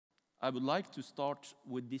I would like to start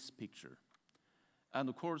with this picture. And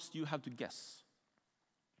of course, you have to guess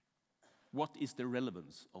what is the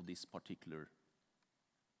relevance of this particular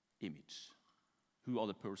image. Who are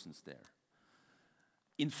the persons there?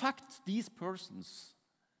 In fact, these persons,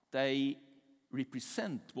 they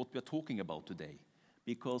represent what we are talking about today,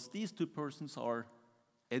 because these two persons are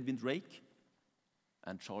Edwin Drake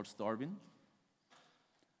and Charles Darwin.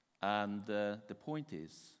 And the point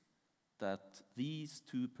is that these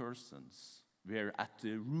two persons were at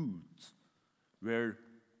the root, were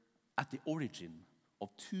at the origin of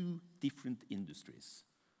two different industries.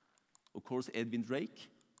 Of course, Edwin Drake,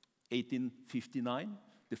 1859,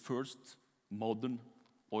 the first modern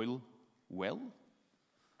oil well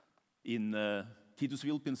in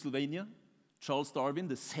Titusville, Pennsylvania. Charles Darwin,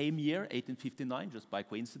 the same year, 1859, just by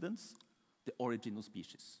coincidence, the origin of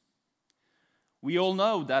species. We all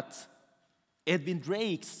know that Edwin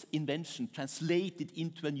Drake's invention translated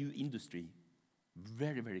into a new industry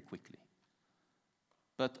very, very quickly.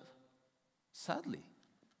 But sadly,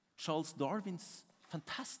 Charles Darwin's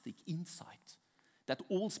fantastic insight that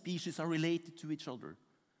all species are related to each other,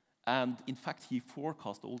 and in fact he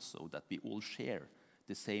forecast also that we all share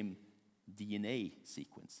the same DNA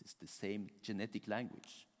sequences, the same genetic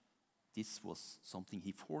language. This was something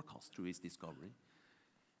he forecast through his discovery.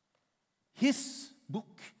 His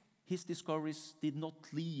book, his discoveries did not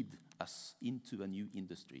lead us into a new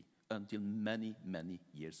industry until many, many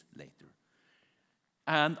years later.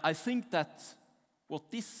 And I think that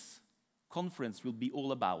what this conference will be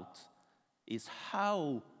all about is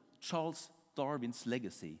how Charles Darwin's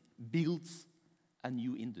legacy builds a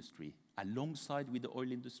new industry alongside with the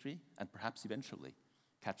oil industry and perhaps eventually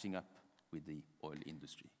catching up with the oil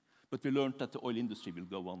industry. But we learned that the oil industry will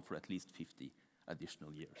go on for at least 50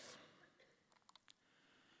 additional years.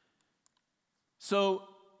 So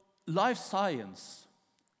life science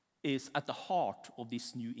is at the heart of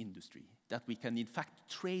this new industry that we can in fact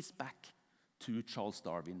trace back to Charles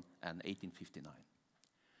Darwin and 1859.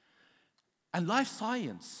 And life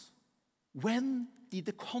science, when did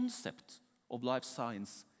the concept of life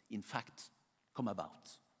science in fact come about?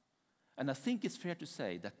 And I think it's fair to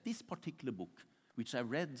say that this particular book, which I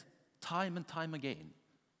read time and time again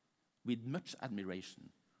with much admiration,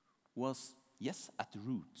 was, yes, at the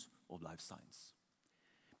root of life science.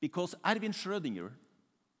 Because Erwin Schrödinger,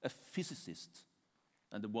 a physicist,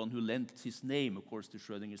 and the one who lent his name, of course, to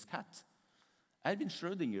Schrödinger's cat, Erwin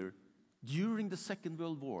Schrödinger, during the Second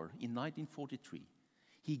World War in 1943,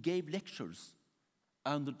 he gave lectures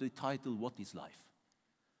under the title, What is Life?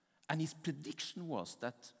 And his prediction was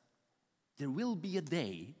that there will be a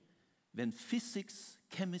day when physics,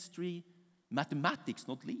 chemistry, mathematics,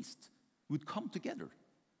 not least, would come together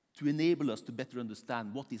to enable us to better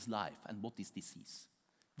understand what is life and what is disease.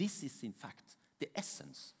 This is, in fact, the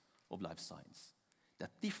essence of life science,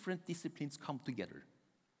 that different disciplines come together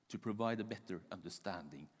to provide a better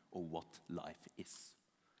understanding of what life is.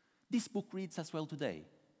 This book reads as well today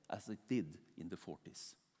as it did in the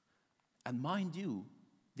 40s. And mind you,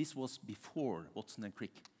 this was before Watson and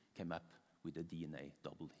Crick came up with the DNA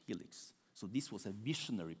double helix. So this was a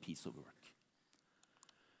visionary piece of work.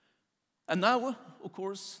 And now, of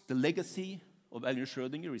course, the legacy of Erwin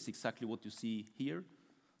Schrödinger is exactly what you see here.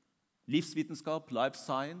 Livsvitenskap, life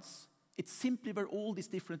science, it's simply where all these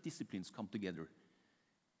different disciplines come together.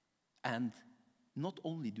 And not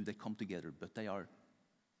only do they come together, but they are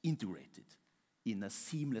integrated in a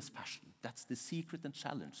seamless fashion. That's the secret and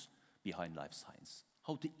challenge behind life science,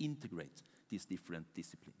 how to integrate these different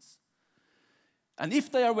disciplines. And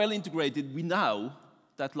if they are well integrated, we know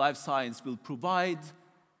that life science will provide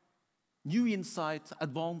new insights,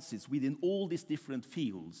 advances within all these different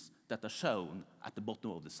fields that are shown at the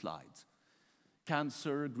bottom of the slide.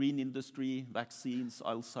 Cancer, green industry, vaccines,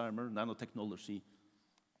 Alzheimer, nanotechnology.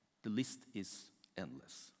 The list is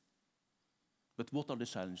endless. But what are the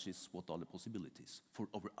challenges? What are the possibilities for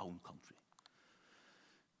our own country?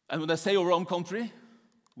 And when I say our own country,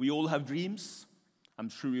 we all have dreams. I'm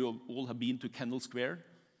sure you all have been to Kendall Square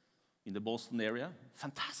in the Boston area.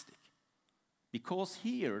 Fantastic. Because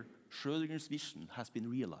here, Schrödinger's vision has been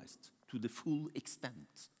realized to the full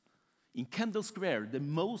extent. In Kendall Square, the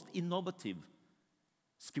most innovative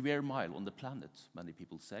square mile on the planet, many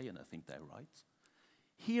people say, and I think they're right.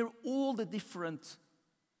 Here, all the different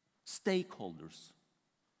stakeholders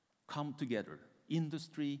come together.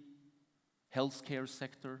 Industry, healthcare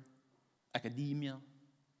sector, academia,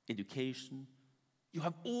 education. You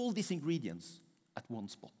have all these ingredients at one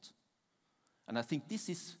spot. And I think this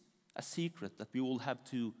is a secret that we all have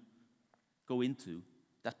to go into,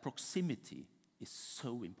 that proximity is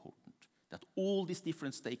so important. that all these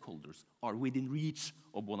different stakeholders are within reach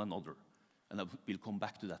of one another. And I will come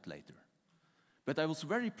back to that later. But I was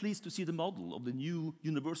very pleased to see the model of the new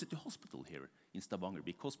university hospital here in Stavanger,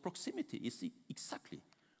 because proximity is exactly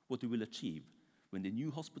what we will achieve when the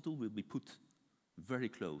new hospital will be put very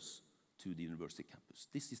close to the university campus.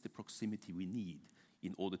 This is the proximity we need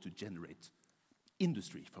in order to generate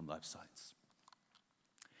industry from life science.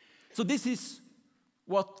 So this is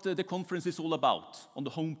what the conference is all about on the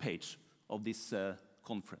homepage of this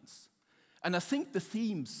conference. And I think the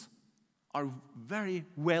themes are very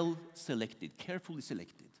well selected, carefully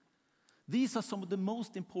selected. These are some of the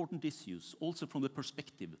most important issues, also from the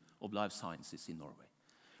perspective of life sciences in Norway.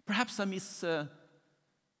 Perhaps I miss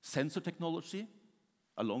sensor technology,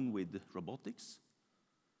 along with robotics,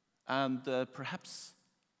 and perhaps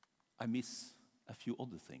I miss a few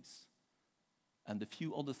other things. And the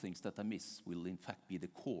few other things that I miss will in fact be the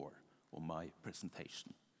core of my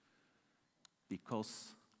presentation,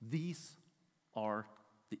 because these are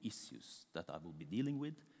the issues that I will be dealing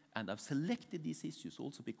with, and I've selected these issues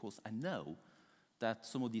also because I know that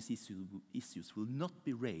some of these issues will not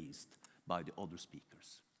be raised by the other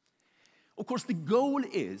speakers. Of course, the goal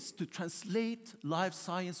is to translate life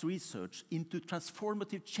science research into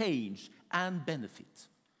transformative change and benefit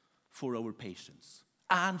for our patients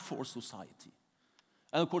and for society.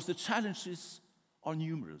 And of course, the challenges are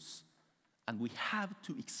numerous, and we have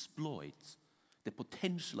to exploit the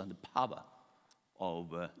potential and the power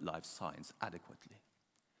of life science adequately.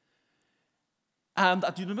 And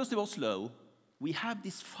at the University of Oslo, we have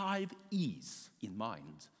these 5 E's in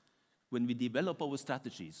mind when we develop our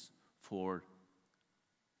strategies for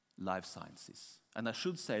life sciences. And I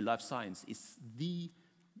should say life science is the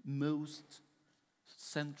most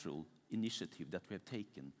central initiative that we have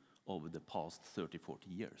taken over the past 30, 40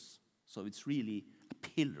 years. So it's really a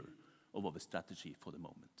pillar of our strategy for the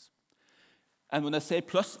moment. And when I say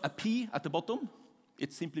plus a P at the bottom,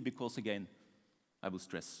 it's simply because, again, I will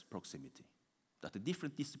stress proximity, that the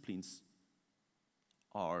different disciplines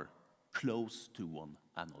are close to one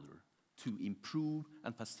another to improve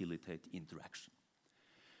and facilitate interaction.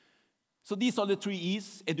 So these are the 3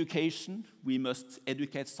 E's. Education, we must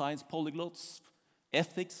educate science polyglots.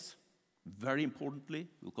 Ethics, very importantly,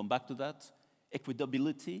 we'll come back to that.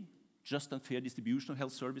 Equitability, just and fair distribution of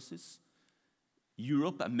health services.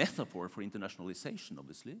 Europe, a metaphor for internationalization,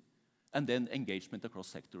 obviously. And then engagement across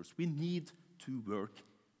sectors. We need to work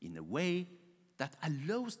in a way that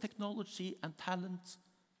allows technology and talent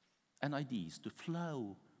and ideas to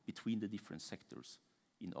flow between the different sectors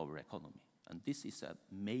in our economy. And this is a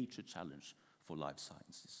major challenge for life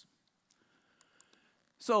sciences.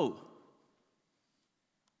 So,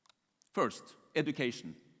 first,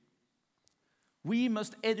 education. We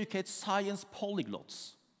must educate science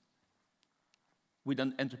polyglots with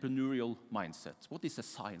an entrepreneurial mindset. What is a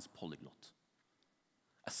science polyglot?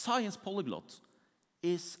 A science polyglot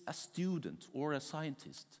is a student or a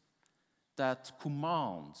scientist that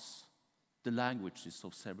commands the languages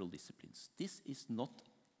of several disciplines. This is not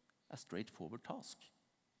a straightforward task.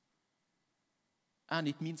 And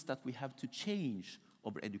it means that we have to change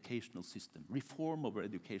our educational system, reform our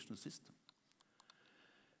educational system.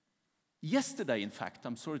 Yesterday, in fact,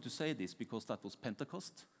 I'm sorry to say this because that was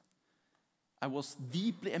Pentecost, I was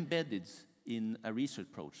deeply embedded in a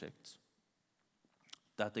research project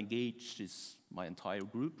that engages my entire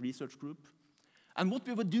group, research group. And what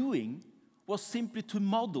we were doing was simply to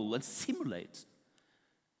model and simulate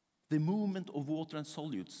the movement of water and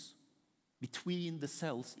solutes between the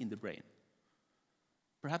cells in the brain.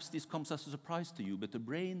 Perhaps this comes as a surprise to you, but the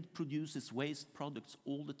brain produces waste products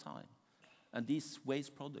all the time. And these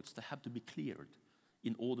waste products, they have to be cleared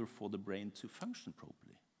in order for the brain to function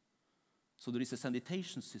properly. So there is a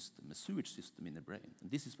sanitation system, a sewage system in the brain, and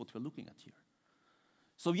this is what we're looking at here.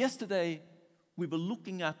 So yesterday, we were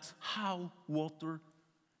looking at how water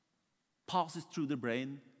passes through the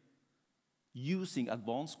brain using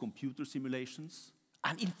advanced computer simulations,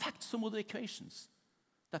 and in fact, some of the equations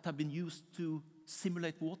that have been used to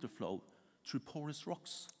simulate water flow through porous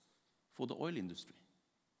rocks for the oil industry.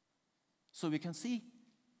 So we can see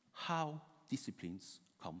how disciplines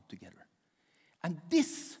come together. And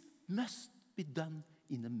this must be done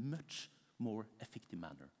in a much more effective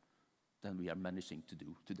manner than we are managing to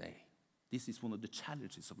do today. This is one of the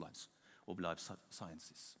challenges of life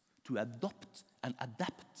sciences, to adopt and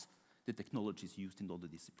adapt the technologies used in other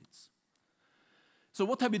disciplines. So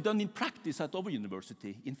what have we done in practice at our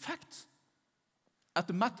university? In fact, at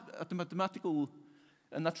the mathematical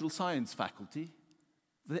and natural science faculty,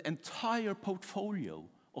 the entire portfolio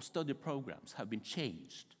of study programs have been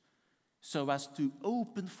changed so as to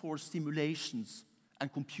open for simulations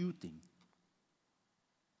and computing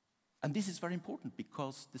And this is very important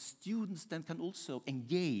because the students then can also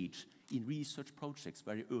engage in research projects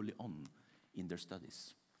very early on in their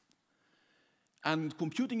studies. And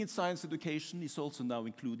computing in science education is also now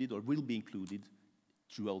included, or will be included,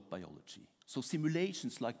 throughout biology. So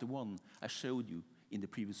simulations like the one I showed you in the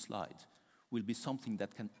previous slide will be something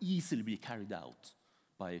that can easily be carried out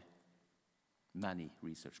by many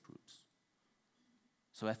research groups.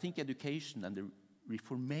 So I think education and the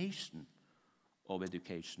reformation of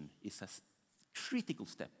education is a critical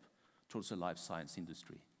step towards the life science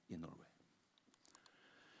industry in Norway.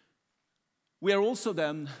 We are also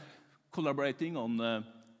then collaborating on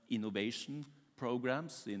innovation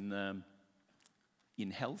programs in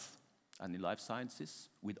health and in life sciences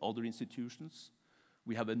with other institutions.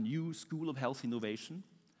 We have a new School of Health Innovation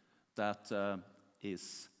that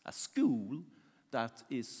is a school that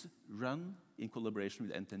is run in collaboration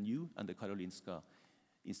with NTNU and the Karolinska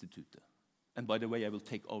Institute. And by the way, I will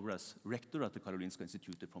take over as rector at the Karolinska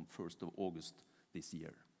Institute from 1st of August this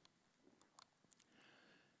year.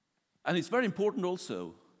 And it's very important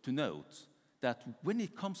also to note that when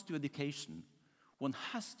it comes to education, one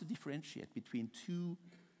has to differentiate between two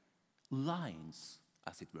lines,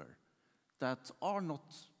 as it were, that are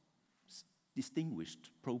not distinguished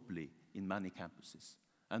properly in many campuses.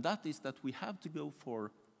 And that is that we have to go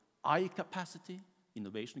for I capacity,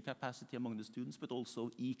 innovation capacity among the students, but also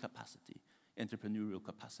E capacity, entrepreneurial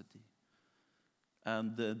capacity.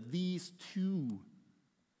 And these two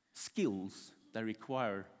skills, they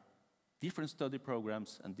require different study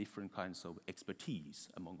programs and different kinds of expertise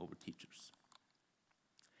among our teachers.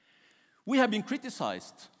 We have been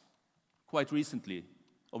criticized quite recently,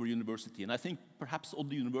 our university, and I think perhaps all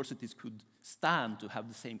the universities could stand to have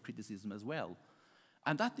the same criticism as well.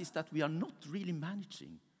 And that is that we are not really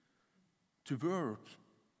managing to work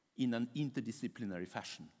in an interdisciplinary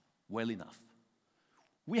fashion well enough.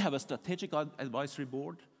 We have a strategic advisory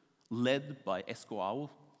board led by Esko Aho,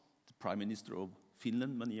 the Prime Minister of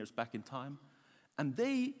Finland many years back in time, and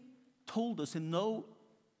they told us in no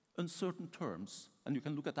uncertain terms, and you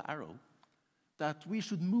can look at the arrow, that we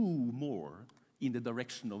should move more in the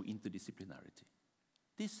direction of interdisciplinarity.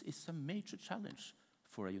 This is a major challenge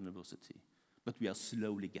for a university, but we are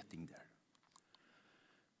slowly getting there.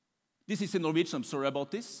 This is in Norwegian, I'm sorry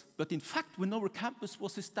about this, but in fact, when our campus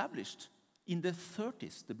was established in the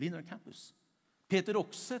 30s, the Blindern campus, Petter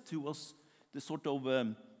Ottersen, who was the sort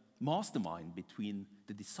of mastermind between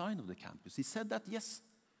the design of the campus, he said that, yes,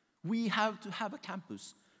 we have to have a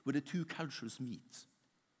campus where the two cultures meet.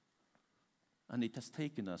 And it has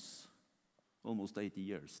taken us almost 80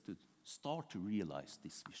 years to start to realize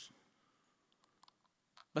this vision.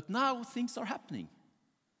 But now things are happening.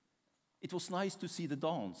 It was nice to see the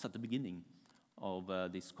dance at the beginning of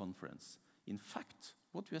this conference. In fact,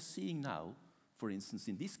 what we are seeing now, for instance,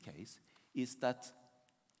 in this case, is that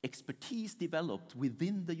expertise developed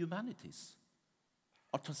within the humanities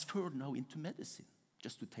are transferred now into medicine,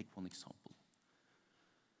 just to take one example.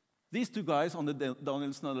 These two guys, on the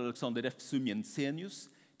Danielsen and Alexander F. Sumien-Senius,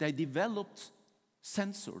 they developed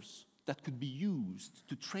sensors that could be used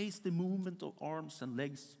to trace the movement of arms and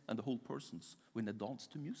legs and the whole persons when they dance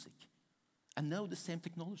to music. And now the same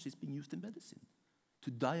technology is being used in medicine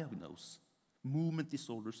to diagnose movement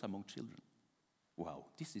disorders among children. Wow,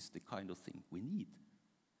 this is the kind of thing we need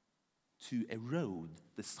to erode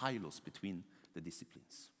the silos between the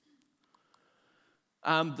disciplines.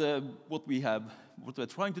 And what we're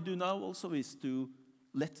trying to do now also is to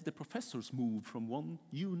let the professors move from one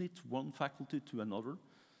unit, one faculty to another,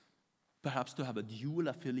 perhaps to have a dual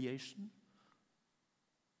affiliation.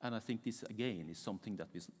 And I think this, again, is something that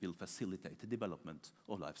will facilitate the development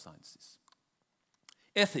of life sciences.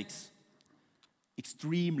 Ethics,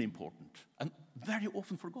 extremely important and very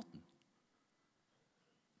often forgotten.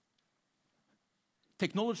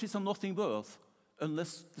 Technologies are nothing worth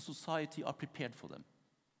unless the society are prepared for them.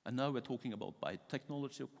 And now we're talking about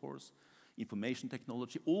biotechnology, of course, information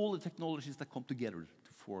technology, all the technologies that come together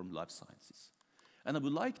to form life sciences. And I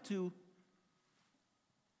would like to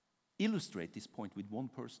illustrate this point with one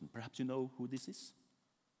person. Perhaps you know who this is?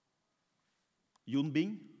 Yun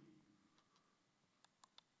Bing.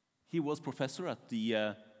 He was professor at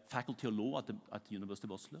the Faculty of Law at the University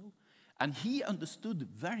of Oslo. And he understood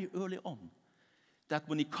very early on that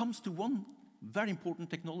when it comes to one very important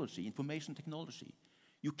technology, information technology,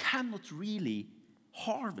 you cannot really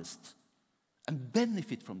harvest and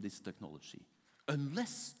benefit from this technology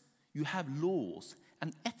unless you have laws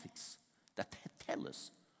and ethics that tell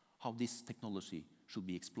us how this technology should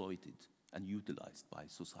be exploited and utilized by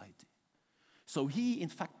society. So he, in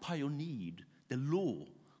fact, pioneered the law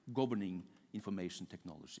governing information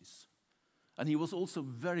technologies. And he was also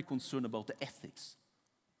very concerned about the ethics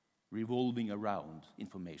revolving around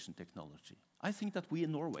information technology. I think that we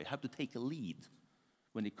in Norway have to take a lead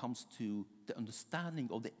when it comes to the understanding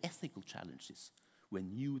of the ethical challenges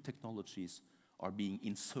when new technologies are being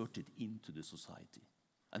inserted into the society.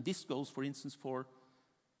 And this goes, for instance, for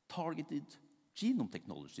targeted genome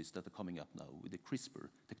technologies that are coming up now, with the CRISPR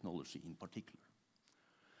technology in particular.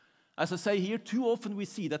 As I say here, too often we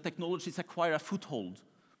see that technologies acquire a foothold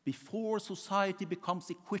before society becomes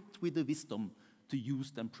equipped with the wisdom to use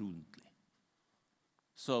them prudently.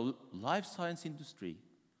 So life science industry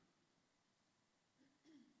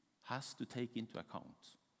has to take into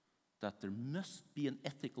account that there must be an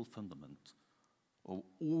ethical fundament of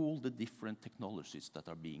all the different technologies that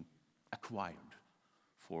are being acquired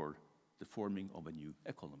for the forming of a new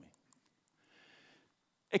economy.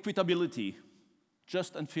 Equitability,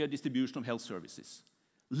 just and fair distribution of health services.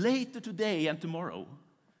 Later today and tomorrow,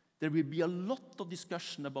 there will be a lot of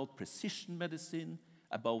discussion about precision medicine,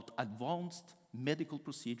 about advanced medical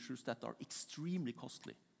procedures that are extremely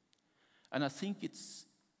costly. And I think it's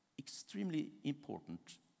extremely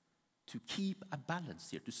important to keep a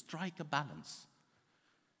balance here, to strike a balance.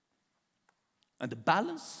 And the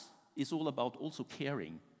balance is all about also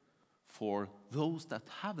caring for those that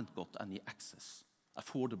haven't got any access,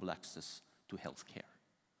 affordable access to health care.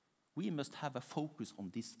 We must have a focus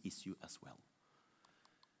on this issue as well.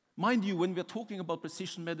 Mind you, when we're talking about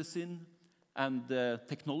precision medicine and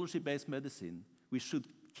technology-based medicine, we should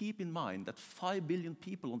keep in mind that 5 billion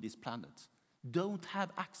people on this planet don't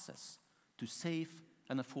have access to safe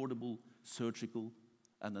and affordable surgical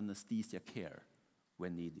and anesthesia care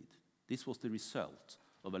when needed. This was the result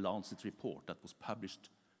of a Lancet report that was published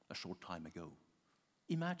a short time ago.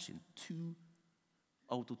 Imagine 2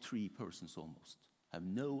 out of 3 persons almost have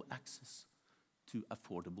no access to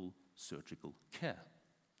affordable surgical care.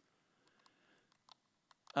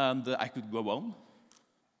 And I could go on.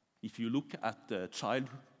 If you look at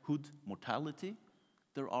childhood mortality,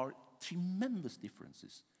 there are tremendous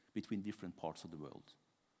differences between different parts of the world.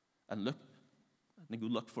 And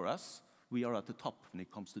good luck for us, we are at the top when it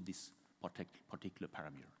comes to this particular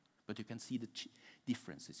parameter. But you can see the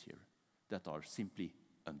differences here that are simply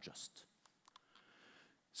unjust.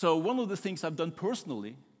 So one of the things I've done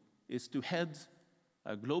personally is to head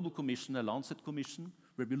a global commission, a Lancet commission,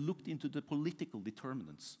 where we looked into the political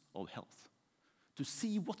determinants of health to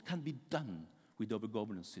see what can be done with our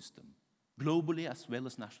governance system, globally as well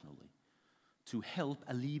as nationally, to help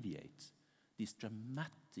alleviate these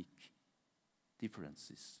dramatic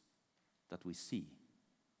differences that we see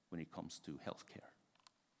when it comes to healthcare.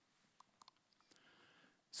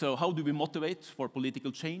 So how do we motivate for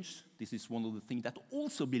political change? This is one of the things that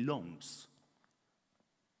also belongs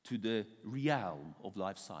to the realm of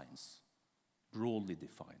life science, broadly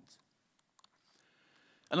defined.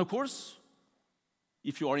 And of course,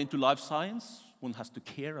 if you are into life science, one has to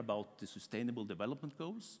care about the Sustainable Development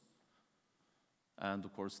Goals. And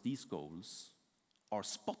of course, these goals are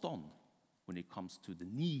spot on when it comes to the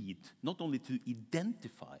need, not only to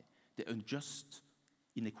identify the unjust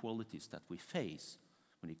inequalities that we face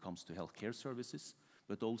when it comes to healthcare services,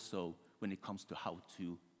 but also when it comes to how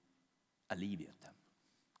to alleviate them.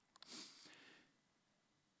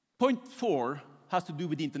 Point 4 has to do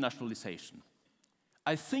with internationalization.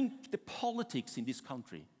 I think the politics in this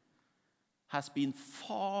country has been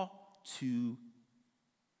far too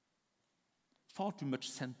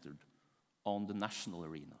much centered on the national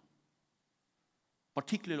arena,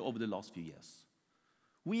 particularly over the last few years.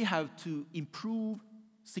 We have to improve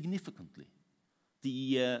significantly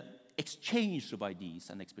the exchange of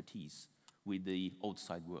ideas and expertise with the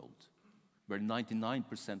outside world, where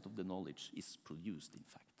 99% of the knowledge is produced, in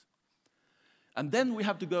fact. And then we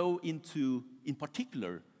have to go into, in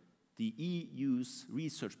particular, the EU's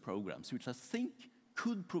research programs, which I think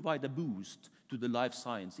could provide a boost to the life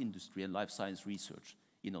science industry and life science research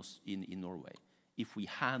in Norway, if we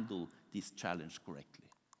handle this challenge correctly.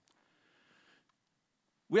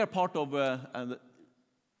 We are part of a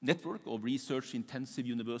network of research-intensive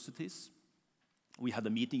universities. We had a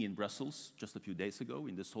meeting in Brussels just a few days ago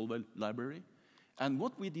in the Solvay Library. And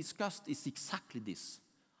what we discussed is exactly this.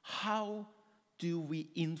 How do we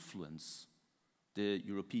influence the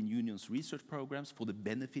European Union's research programs for the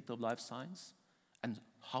benefit of life science? And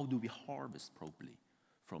how do we harvest properly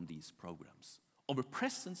from these programs? Our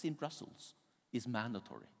presence in Brussels is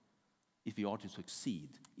mandatory if we are to succeed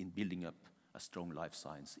in building up a strong life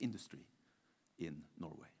science industry in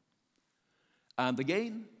Norway. And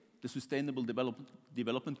again, the Sustainable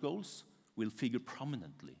Development Goals will figure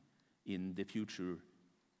prominently in the future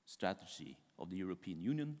strategy of the European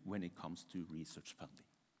Union when it comes to research funding.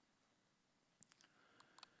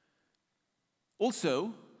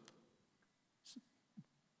 Also,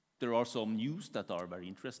 there are some news that are very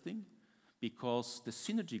interesting, because the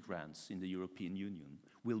synergy grants in the European Union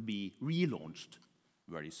will be relaunched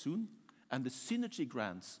very soon, and the synergy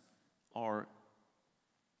grants are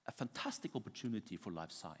a fantastic opportunity for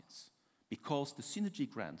life science, because the synergy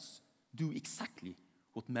grants do exactly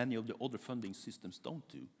what many of the other funding systems don't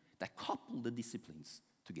do. They couple the disciplines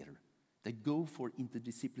together. They go for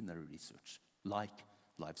interdisciplinary research, like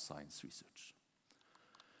life science research.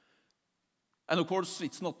 And of course,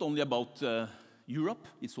 it's not only about Europe,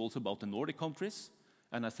 it's also about the Nordic countries,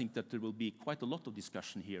 and I think that there will be quite a lot of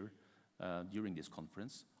discussion here during this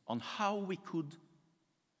conference on how we could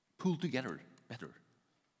pull together better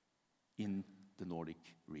in the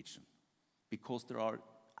Nordic region, because there are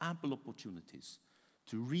ample opportunities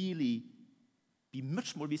to really be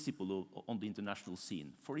much more visible on the international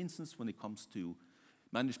scene. For instance, when it comes to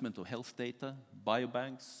management of health data,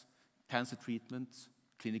 biobanks, cancer treatment,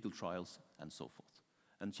 clinical trials, and so forth.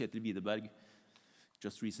 And Kjetil Bilderberg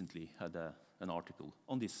just recently had an article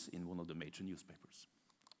on this in one of the major newspapers.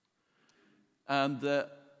 And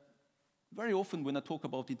very often when I talk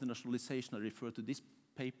about internationalization, I refer to this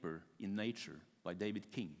paper in Nature by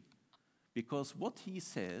David King, because what he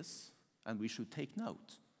says, and we should take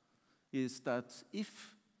note, is that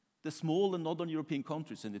if the small and northern European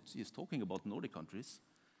countries, and it is talking about Nordic countries,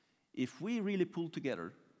 if we really pull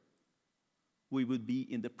together, we would be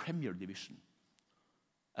in the Premier Division.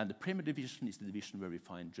 And the Premier Division is the division where we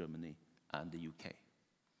find Germany and the UK.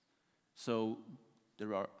 So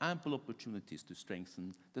there are ample opportunities to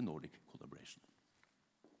strengthen the Nordic collaboration.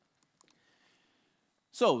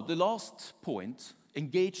 So the last point,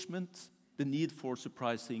 engagement, the need for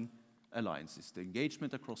surprising alliances, the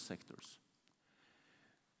engagement across sectors.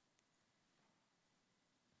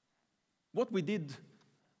 What we did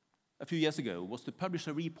a few years ago was to publish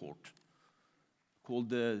a report called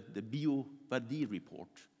the BioVerdi report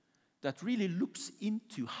that really looks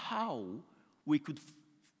into how we could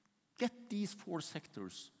get these 4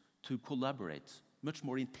 sectors to collaborate much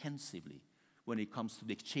more intensively when it comes to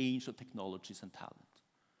the exchange of technologies and talent.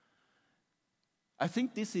 I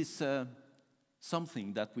think this is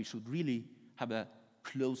something that we should really have a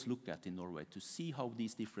close look at in Norway to see how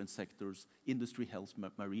these different sectors, industry, health,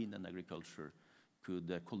 marine, and agriculture,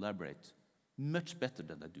 could collaborate much better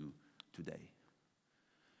than they do today.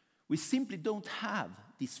 We simply don't have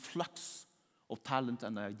this flux of talent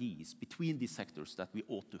and ideas between these sectors that we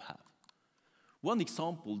ought to have. One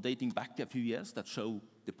example dating back a few years that show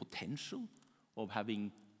the potential of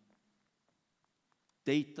having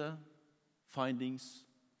data, findings,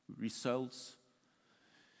 results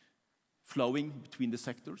flowing between the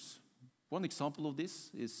sectors. One example of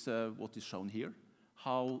this is what is shown here,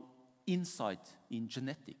 how insight in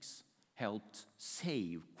genetics helped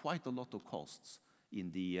save quite a lot of costs in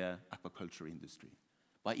the aquaculture industry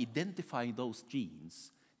by identifying those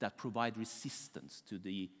genes that provide resistance to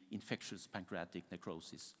the infectious pancreatic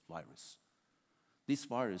necrosis virus. This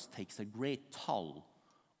virus takes a great toll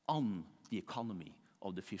on the economy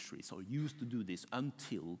of the fisheries, or used to do this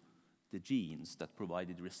until the genes that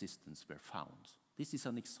provided resistance were found. This is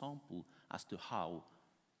an example as to how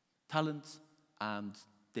talent and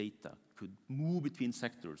data could move between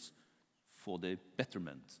sectors for the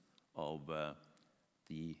betterment of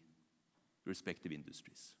the respective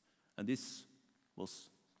industries. And this was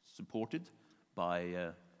supported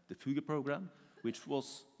by the Fuge program, which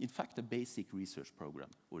was in fact a basic research program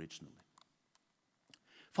originally.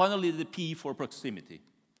 Finally, the P for proximity.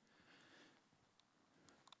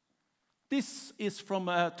 This is from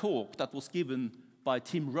a talk that was given by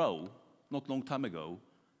Tim Rowe not long time ago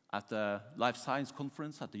at a life science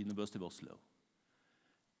conference at the University of Oslo.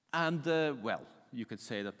 And, well, you could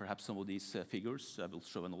say that perhaps some of these figures, I will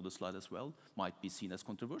show another slide as well, might be seen as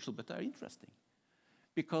controversial, but they're interesting.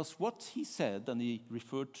 Because what he said, and he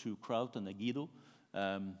referred to Kraut and Aguido,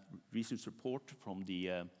 research report from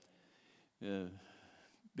the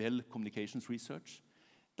Bell Communications Research,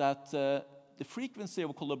 that the frequency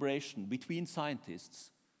of collaboration between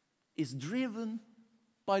scientists is driven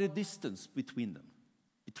by the distance between them,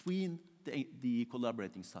 between the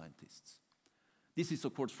collaborating scientists. This is,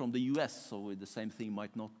 of course, from the US, so the same thing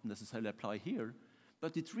might not necessarily apply here,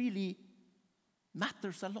 but it really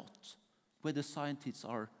matters a lot whether scientists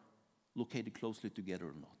are located closely together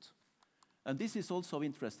or not. And this is also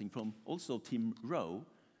interesting from also Tim Rowe.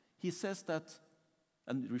 He says that,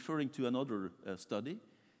 and referring to another study,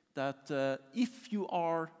 that if you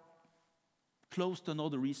are close to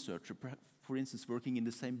another researcher, for instance, working in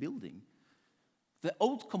the same building, the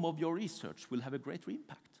outcome of your research will have a greater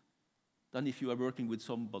impact than if you are working with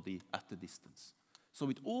somebody at a distance. So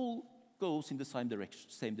it all goes in the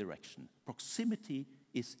same direction. Proximity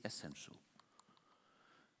is essential.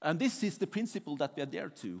 And this is the principle that we adhere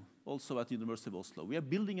to also at the University of Oslo. We are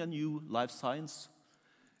building a new life science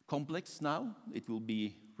complex now. It will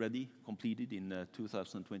be ready, completed in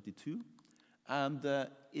 2022. And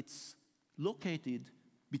it's located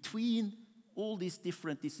between all these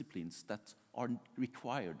different disciplines that are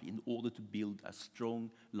required in order to build a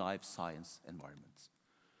strong life science environment.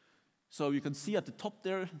 So you can see at the top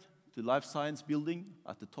there, the life science building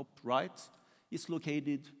at the top right is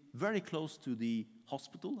located very close to the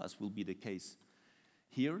hospital, as will be the case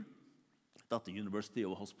here, that the University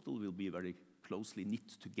of Hospital will be very closely knit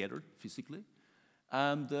together physically.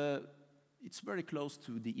 And it's very close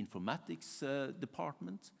to the informatics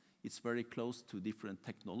department. It's very close to different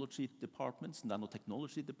technology departments,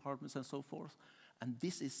 nanotechnology departments, and so forth. And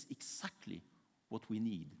this is exactly what we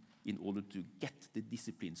need in order to get the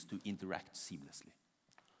disciplines to interact seamlessly.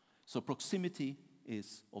 So proximity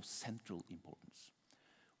is of central importance.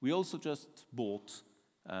 We also just bought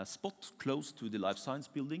a spot close to the life science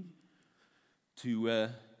building to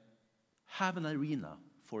have an arena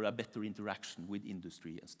for a better interaction with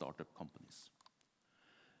industry and startup companies.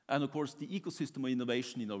 And of course, the ecosystem of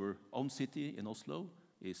innovation in our own city in Oslo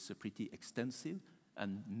is pretty extensive,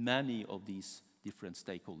 and many of these different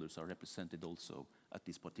stakeholders are represented also at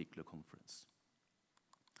this particular conference.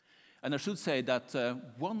 And I should say that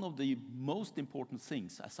one of the most important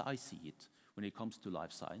things, as I see it, when it comes to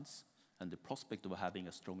life science and the prospect of having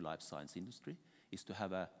a strong life science industry, is to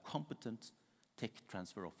have a competent tech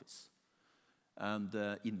transfer office. And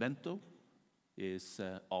Invento is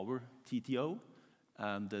our TTO,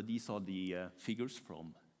 and these are the figures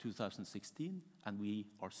from 2016, and we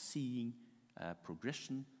are seeing a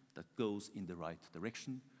progression that goes in the right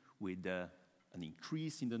direction with an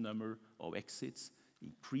increase in the number of exits,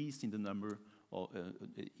 increase in the number of,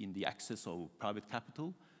 in the access of private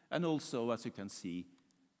capital, and also, as you can see,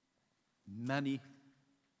 many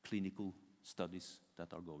clinical studies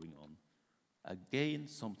that are going on. Again,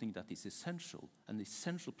 something that is essential, an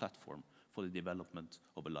essential platform for the development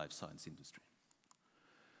of a life science industry.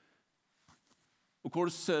 Of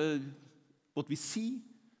course, what we see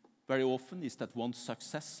very often is that one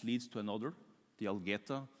success leads to another. The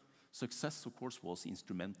Algeta success, of course, was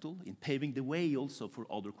instrumental in paving the way also for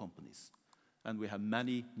other companies. And we have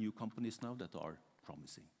many new companies now that are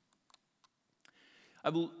promising. I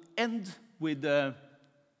will end with, what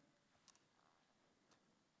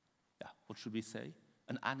should we say?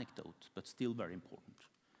 An anecdote, but still very important.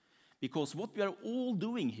 Because what we are all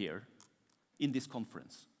doing here in this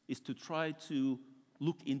conference is to try to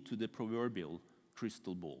look into the proverbial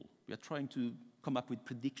crystal ball. We are trying to come up with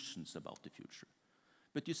predictions about the future.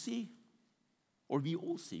 But you see, or we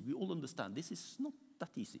all see, we all understand, this is not that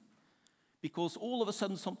easy. Because all of a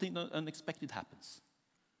sudden something unexpected happens.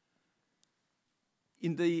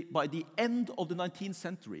 By the end of the 19th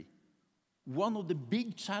century, one of the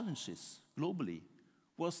big challenges globally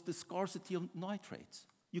was the scarcity of nitrates.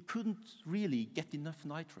 You couldn't really get enough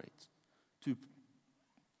nitrates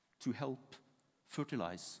to help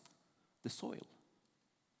fertilize the soil.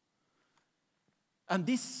 And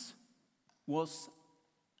this was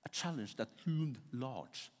a challenge that loomed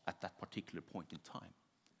large at that particular point in time.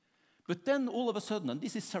 But then all of a sudden, and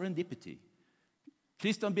this is serendipity,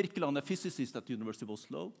 Christian Birkeland, a physicist at the University of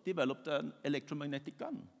Oslo, developed an electromagnetic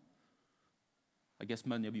gun. I guess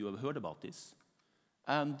many of you have heard about this.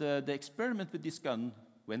 And the experiment with this gun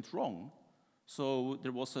went wrong, so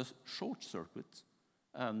there was a short circuit,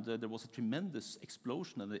 and there was a tremendous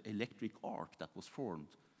explosion of the electric arc that was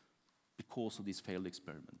formed because of this failed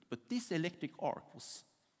experiment. But this electric arc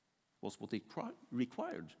was what it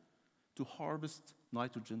required to harvest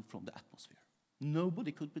nitrogen from the atmosphere.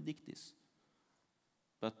 Nobody could predict this.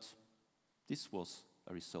 But this was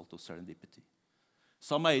a result of serendipity.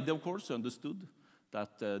 Some, of course, understood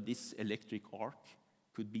that this electric arc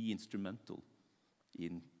could be instrumental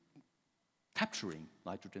in capturing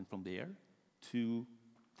nitrogen from the air to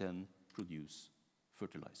then produce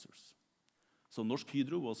fertilizers. So Norsk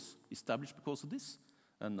Hydro was established because of this,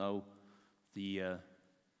 and now the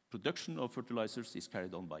production of fertilizers is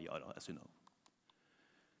carried on by Yara, as you know.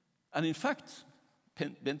 And in fact,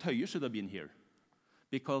 Bent Høie should have been here,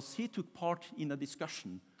 because he took part in a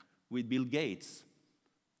discussion with Bill Gates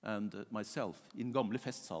and myself in Gamle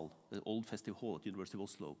Festsal, the old festive hall at the University of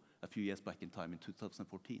Oslo, a few years back in time in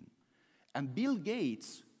 2014. And Bill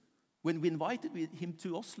Gates, when we invited him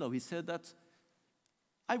to Oslo, he said that,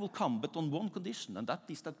 I will come, but on one condition, and that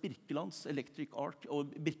is that Birkeland's electric arc, or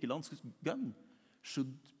Birkeland's gun,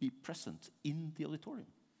 should be present in the auditorium.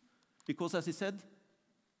 Because, as he said,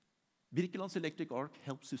 Birkeland's electric arc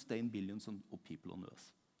helps sustain billions of people on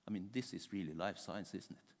Earth. I mean, this is really life science,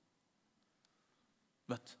 isn't it?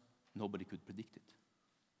 But nobody could predict it.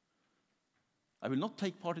 I will not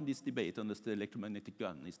take part in this debate unless the electromagnetic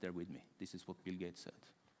gun is there with me. This is what Bill Gates said.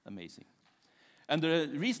 Amazing. And the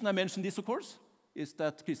reason I mention this, of course, is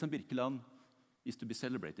that Christian Birkeland is to be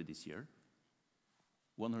celebrated this year.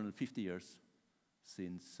 150 years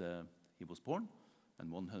since he was born,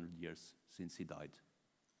 and 100 years since he died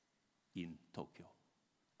in Tokyo.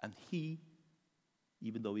 And he,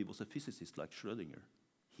 even though he was a physicist like Schrödinger,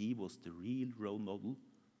 he was the real role model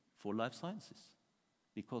for life sciences,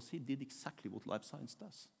 because he did exactly what life science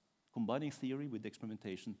does, combining theory with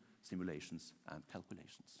experimentation, simulations, and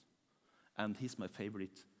calculations. And he's my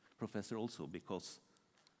favorite professor also, because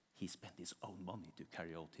he spent his own money to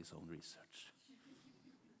carry out his own research.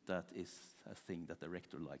 That is a thing that the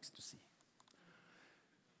rector likes to see.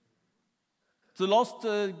 The last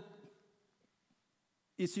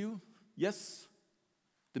issue, yes,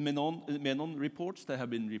 the Menon reports, they have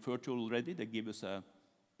been referred to already. They give us a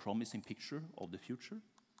promising picture of the future.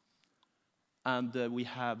 And we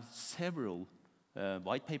have several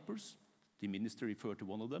white papers. The minister referred to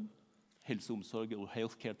one of them, Helse-omsorg or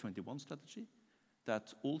Healthcare 21 strategy,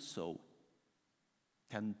 that also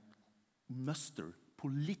can muster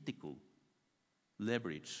political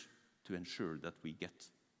leverage to ensure that we get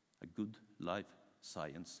a good life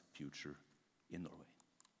science future in Norway.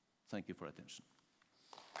 Thank you for attention.